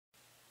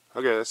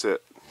Okay, that's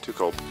it. Too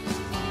cold.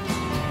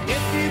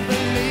 If you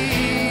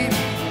believe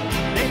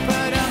they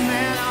put a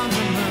man on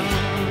the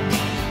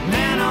moon,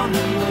 man on the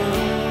moon.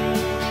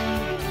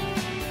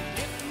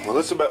 Well,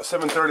 it's about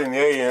 7:30 in the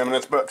a.m. and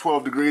it's about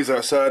 12 degrees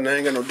outside, and I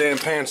ain't got no damn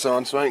pants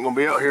on, so I ain't gonna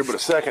be out here but a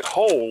second.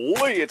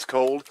 Holy, it's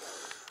cold.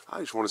 I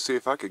just want to see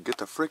if I could get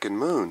the freaking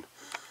moon,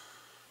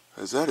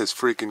 'cause that is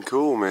freaking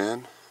cool,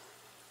 man.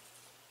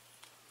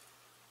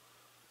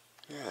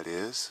 Yeah, it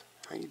is.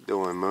 How you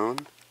doing,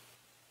 moon?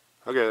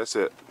 Okay, that's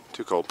it.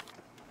 Too cold.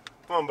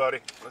 Come on,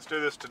 buddy. Let's do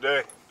this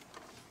today.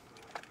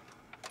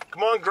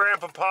 Come on,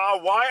 Grandpapa.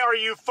 Why are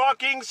you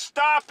fucking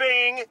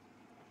stopping?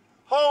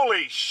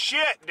 Holy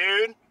shit,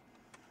 dude.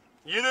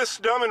 You this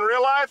dumb in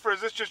real life, or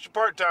is this just your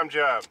part-time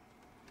job?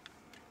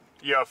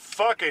 You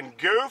fucking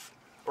goof.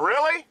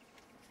 Really?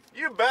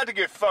 You about to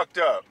get fucked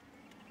up.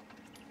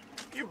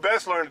 You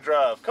best learn to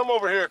drive. Come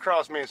over here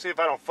across me and see if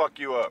I don't fuck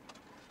you up.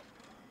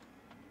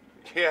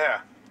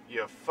 Yeah,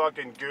 you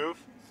fucking goof.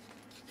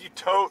 You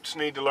totes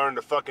need to learn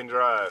to fucking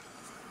drive.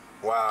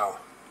 Wow.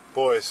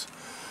 Boys,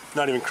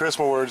 not even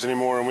Christmas words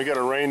anymore, and we got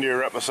a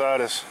reindeer right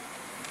beside us.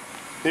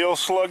 The old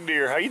slug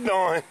deer, how you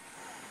doing?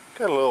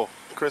 Got a little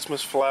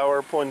Christmas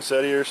flower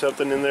poinsettia or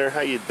something in there. How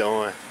you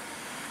doing?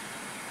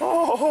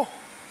 Oh,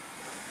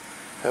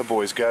 that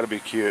boy's got to be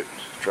cute.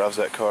 Drives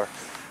that car.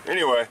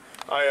 Anyway,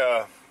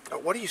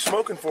 what are you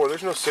smoking for?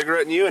 There's no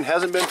cigarette in you, and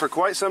hasn't been for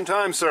quite some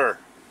time, sir.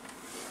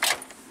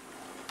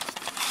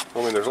 I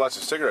mean, there's lots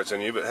of cigarettes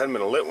in you, but it hadn't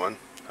been a lit one.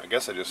 I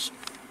guess I just...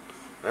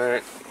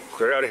 Alright,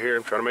 clear out of here.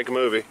 I'm trying to make a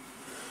movie.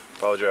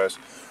 Apologize.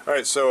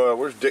 Alright, so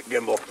where's Dick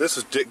Gimbal? This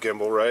is Dick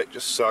Gimbal, right?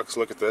 Just sucks.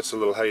 Look at this, a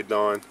little how you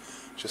doing.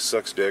 Just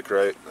sucks dick,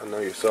 right? I know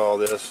you saw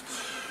this.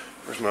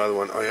 Where's my other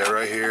one? Oh yeah,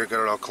 right here.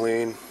 Got it all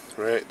clean.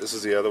 Right? This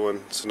is the other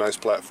one. It's a nice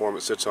platform.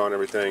 It sits on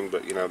everything,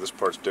 but you know, this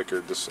part's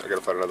dickered. I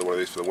gotta find another one of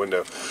these for the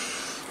window.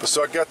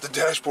 So I got the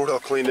dashboard all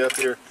cleaned up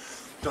here.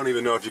 Don't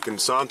even know if you can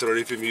saunter it,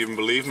 if you even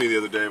believe me the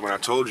other day when I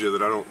told you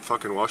that I don't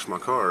fucking wash my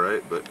car,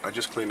 right? But I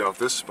just cleaned off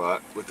this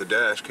spot with the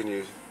dash.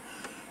 Can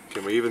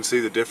we even see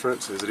the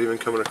difference? Is it even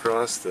coming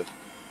across the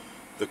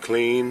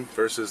clean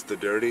versus the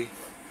dirty?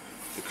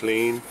 The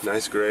clean,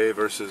 nice gray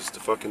versus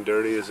the fucking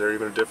dirty. Is there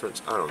even a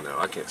difference? I don't know.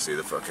 I can't see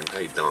the fucking... How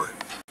you doing?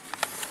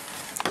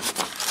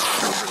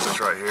 Put this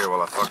right here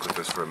while I fuck with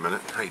this for a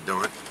minute. How you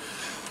doing?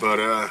 But,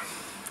 how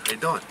you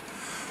doing?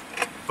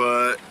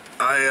 But,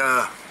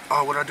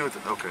 oh, what did I do with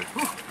it? Okay.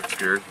 Whew, I'm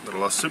scared that I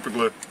lost super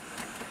glue.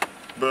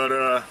 But,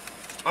 I'm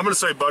gonna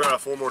say butt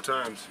off one more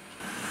times.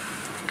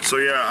 So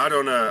yeah,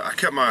 I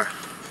kept my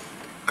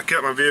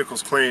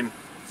vehicles clean,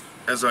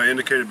 as I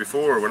indicated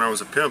before, when I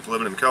was a pimp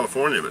living in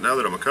California, but now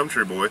that I'm a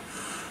country boy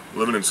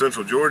living in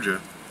central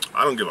Georgia,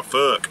 I don't give a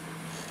fuck.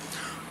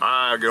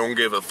 I don't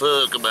give a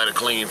fuck about a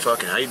clean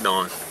fucking... How you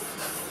doing?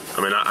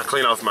 I mean, I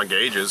clean off my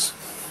gauges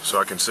so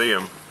I can see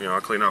them. You know, I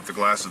clean off the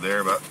glasses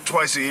there about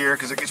twice a year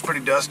because it gets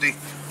pretty dusty,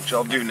 which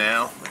I'll do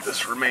now with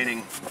this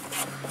remaining...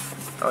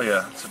 Oh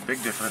yeah, it's a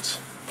big difference.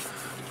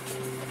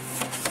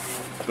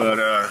 But,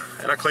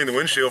 and I clean the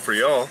windshield for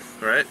y'all,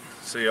 right?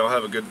 So y'all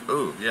have a good...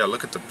 Ooh, yeah,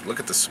 look at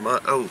the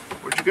smut. Oh,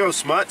 where'd you go,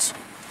 Smuts?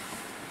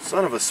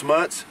 Son of a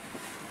Smuts.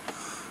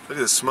 Look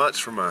at the smuts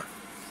from my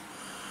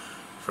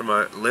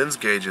lens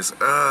gauges.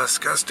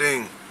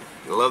 Disgusting.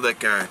 I love that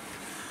guy.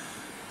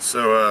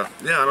 So,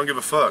 yeah, I don't give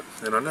a fuck.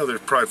 And I know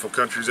there's prideful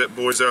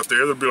boys out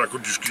there. They'll be like,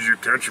 well, just because you're a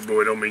country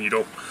boy don't mean you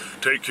don't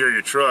take care of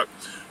your truck.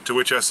 To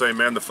which I say,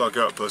 man the fuck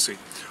up, pussy.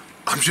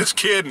 I'm just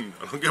kidding.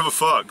 I don't give a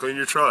fuck. Clean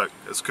your truck.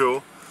 That's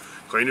cool.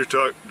 Clean your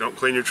truck, don't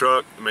clean your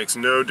truck, it makes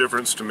no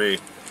difference to me.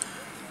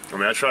 I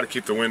mean, I try to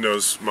keep the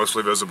windows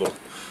mostly visible.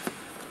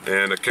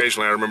 And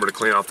occasionally I remember to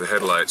clean off the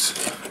headlights.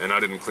 And I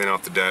didn't clean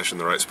off the dash in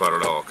the right spot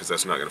at all, because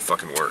that's not going to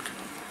fucking work.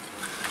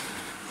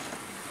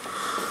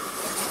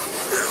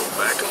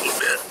 Back a little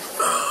bit.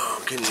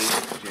 Oh,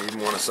 do you even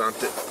want to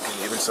sant it? Can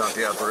you even sant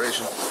the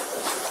operation?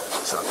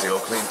 Sant the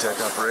old clean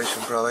tech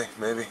operation, probably,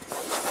 maybe.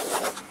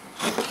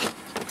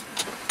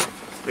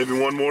 Maybe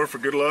one more for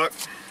good luck.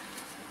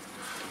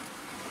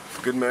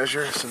 Good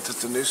measure, since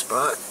it's a new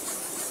spot.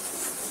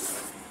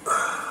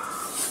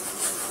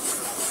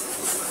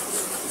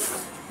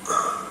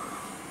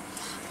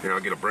 Here, I'll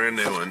get a brand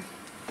new one.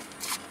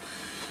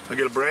 I'll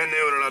get a brand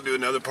new one and I'll do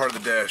another part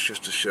of the dash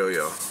just to show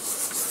y'all.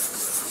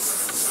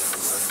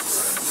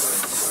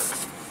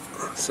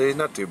 See,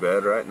 not too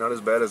bad, right? Not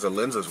as bad as the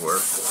lenses were.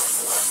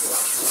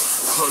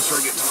 Closer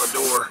I get to my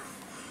door,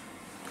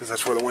 because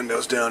that's where the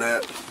window's down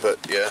at. But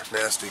yeah,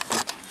 nasty.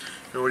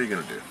 Now, what are you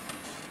gonna do?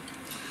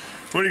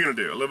 What are you gonna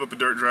do? I live up a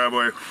dirt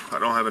driveway. I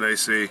don't have an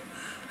AC.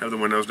 Have the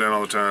windows down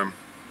all the time.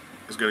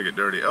 It's gonna get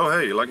dirty. Oh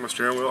hey, you like my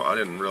steering wheel? I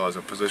didn't realize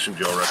I positioned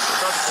y'all right.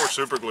 I got to pour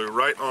super glue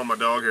right on my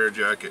dog hair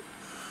jacket.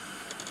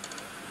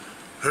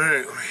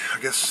 Alright, I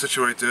guess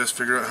situate this,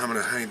 figure out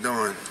how you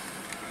doing.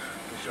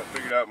 I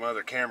figured out my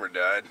other camera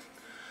died.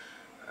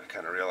 I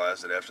kind of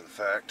realized it after the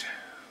fact.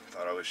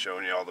 Thought I was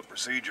showing you all the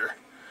procedure.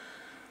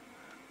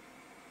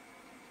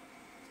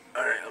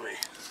 Alright, let me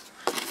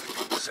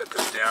set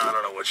this down. I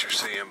don't know what you're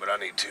seeing, but I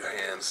need two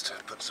hands to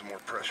put some more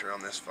pressure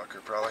on this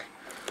fucker, probably.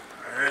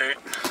 Alright.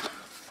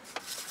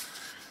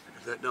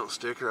 that don't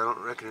sticker, I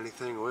don't reckon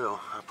anything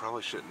will. I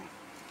probably shouldn't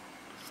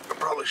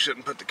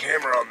put the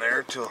camera on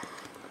there till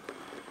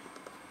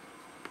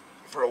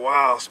for a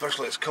while,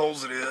 especially as cold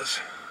as it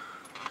is.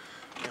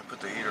 Can't put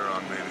the heater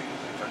on maybe,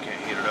 if I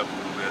can't heat it up a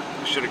little bit.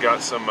 I should have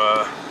got some,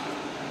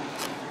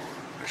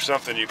 there's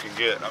something you can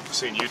get, I've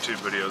seen YouTube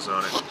videos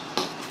on it,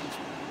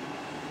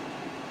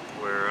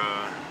 where,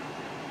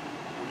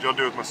 what y'all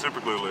do with my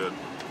super glue lid?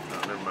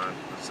 Oh, never mind,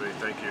 let's see,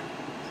 thank you.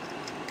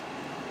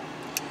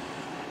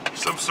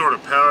 Some sort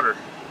of powder.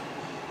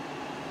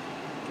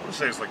 I want to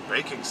say it's like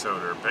baking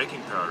soda or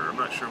baking powder. I'm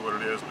not sure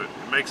what it is, but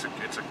it makes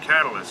it's a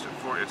catalyst.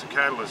 It's a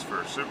catalyst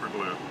for super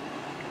glue,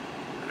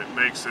 and it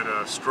makes it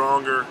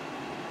stronger.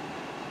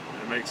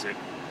 And it makes it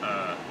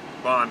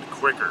bond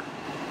quicker.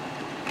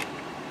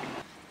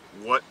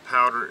 What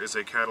powder is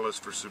a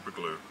catalyst for super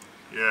glue?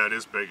 Yeah, it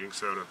is baking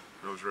soda.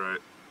 I was right.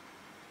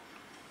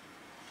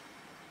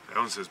 That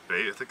one says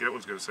baby. I think that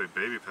one's going to say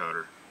baby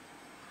powder.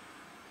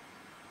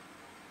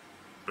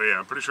 But yeah,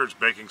 I'm pretty sure it's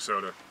baking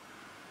soda.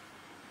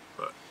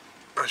 But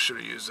I should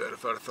have used that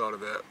if I'd have thought of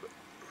that. But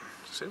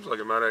it seems like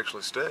it might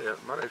actually stay.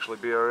 It might actually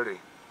be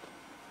already.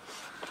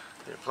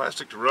 Yeah,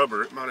 plastic to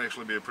rubber, it might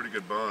actually be a pretty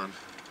good bond.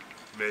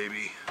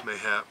 Maybe,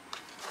 mayhap.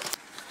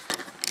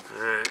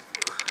 Alright,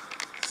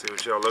 see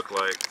what y'all look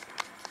like.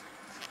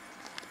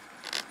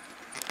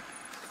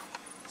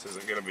 This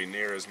isn't going to be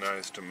near as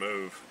nice to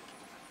move.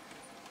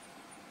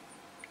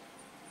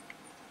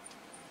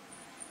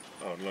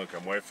 Oh, and look,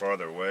 I'm way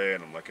farther away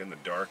and I'm like in the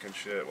dark and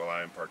shit. Well,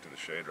 I am parked in the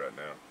shade right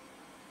now.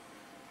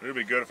 It'll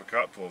be good if a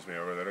cop pulls me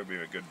over. That'll be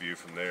a good view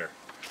from there.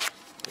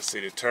 Let's see,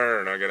 to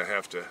turn, I'm gonna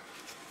have to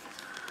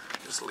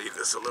just leave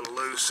this a little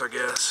loose, I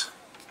guess.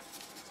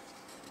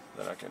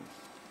 Then I can,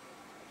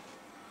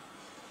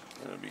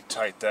 it'll be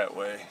tight that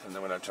way. And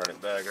then when I turn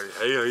it back,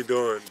 hey, how you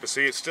doing? But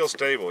see, it's still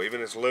stable.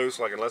 Even it's loose,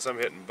 like unless I'm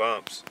hitting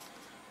bumps,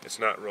 it's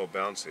not real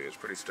bouncy. It's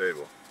pretty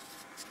stable.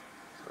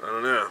 I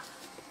don't know.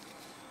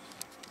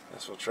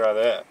 Guess we'll try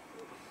that.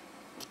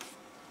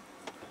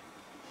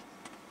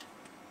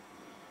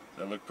 Does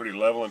that look pretty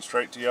level and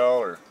straight to y'all,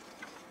 or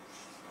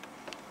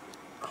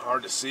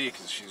hard to see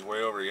because she's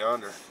way over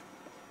yonder?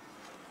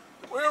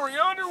 Way over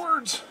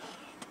yonderwards!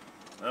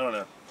 I don't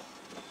know.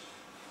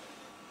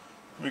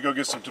 Let me go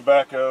get some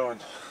tobacco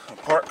and I'll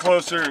park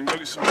closer and go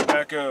get some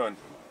tobacco and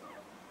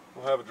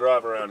we'll have a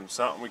drive around and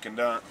something we can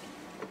done.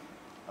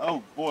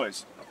 Oh,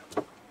 boys.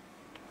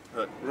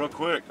 But real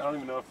quick, I don't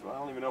even know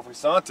if we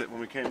saw it when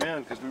we came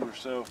in because we were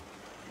so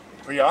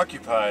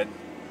preoccupied.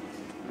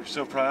 We were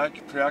so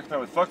preoccupied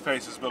with fuck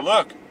faces. But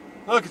look,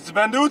 it's the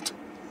bandit.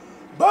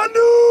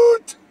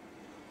 Bandit!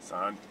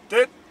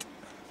 Santet.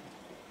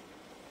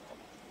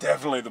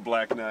 Definitely the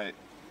Black Knight.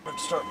 I'm gonna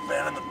start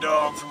banning the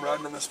dog from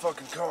riding in this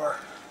fucking car.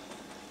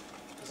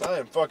 Cause I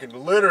am fucking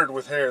littered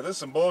with hair. This is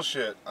some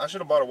bullshit. I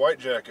should have bought a white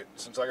jacket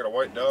since I got a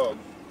white dog.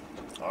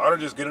 I ought to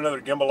just get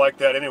another gimbal like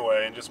that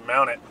anyway and just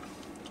mount it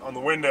on the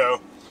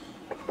window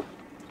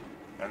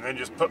and then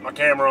just put my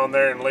camera on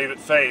there and leave it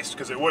faced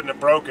because it wouldn't have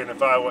broken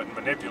if I wasn't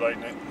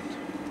manipulating it.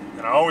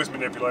 And I always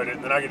manipulate it,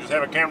 and then I could just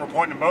have a camera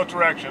pointing in both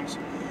directions,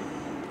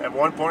 have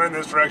one point in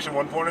this direction,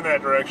 one point in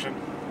that direction,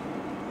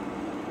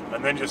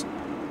 and then just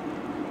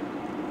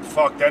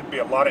fuck, that'd be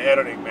a lot of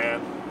editing,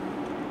 man.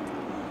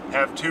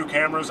 Have two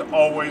cameras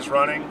always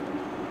running.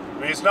 I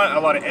mean, it's not a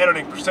lot of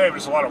editing per se, but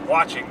it's a lot of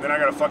watching. Then I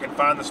gotta fucking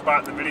find the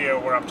spot in the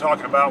video where I'm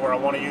talking about where I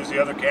want to use the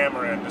other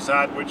camera and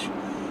decide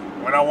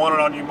when I want it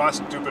on you, my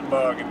stupid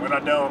mug, and when I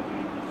don't.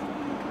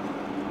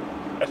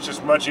 That's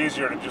just much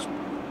easier to just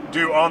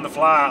do on the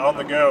fly, on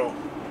the go.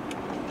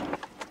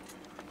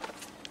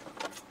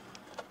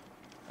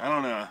 I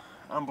don't know.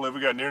 I don't believe we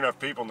got near enough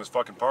people in this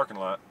fucking parking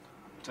lot.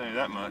 I'll tell you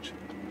that much.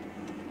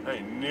 There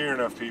ain't near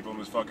enough people in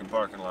this fucking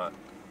parking lot.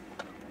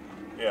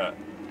 Yeah.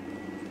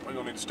 We're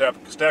gonna need to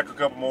stack a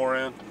couple more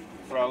in,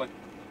 probably.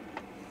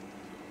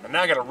 And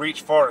now I gotta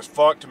reach far as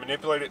fuck to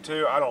manipulate it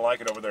too. I don't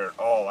like it over there at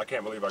all. I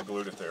can't believe I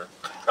glued it there.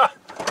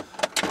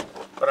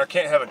 But I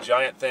can't have a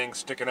giant thing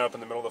sticking up in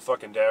the middle of the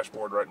fucking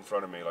dashboard right in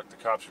front of me. Like, the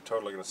cops are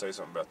totally gonna say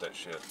something about that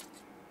shit.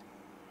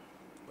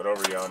 But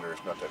over yonder,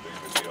 it's not that big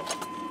of a deal.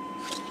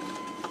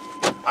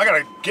 I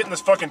gotta get in this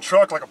fucking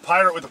truck like a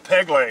pirate with a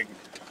peg leg.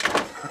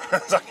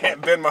 I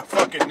can't bend my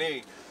fucking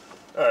knee.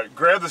 Alright,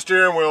 grab the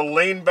steering wheel,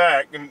 lean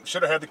back, and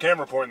should have had the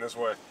camera pointing this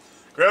way.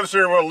 Grab the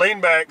steering wheel, lean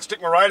back, stick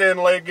my right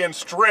end leg in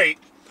straight,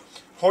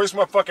 hoist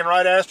my fucking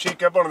right ass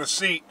cheek up onto the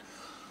seat,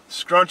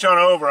 scrunch on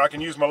over. I can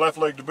use my left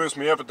leg to boost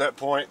me up at that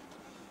point,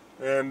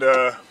 and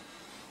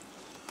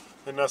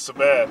not so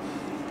bad.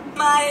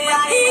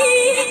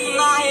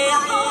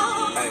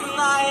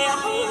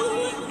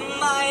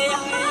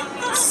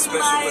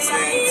 Special was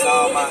to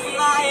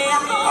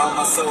all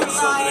my soldiers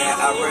over there in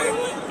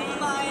Iraq.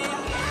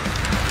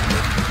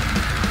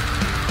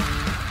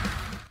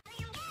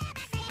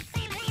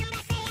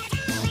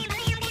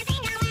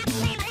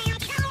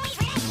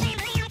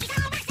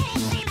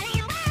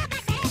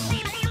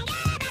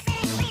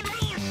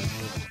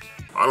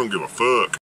 I don't give a fuck.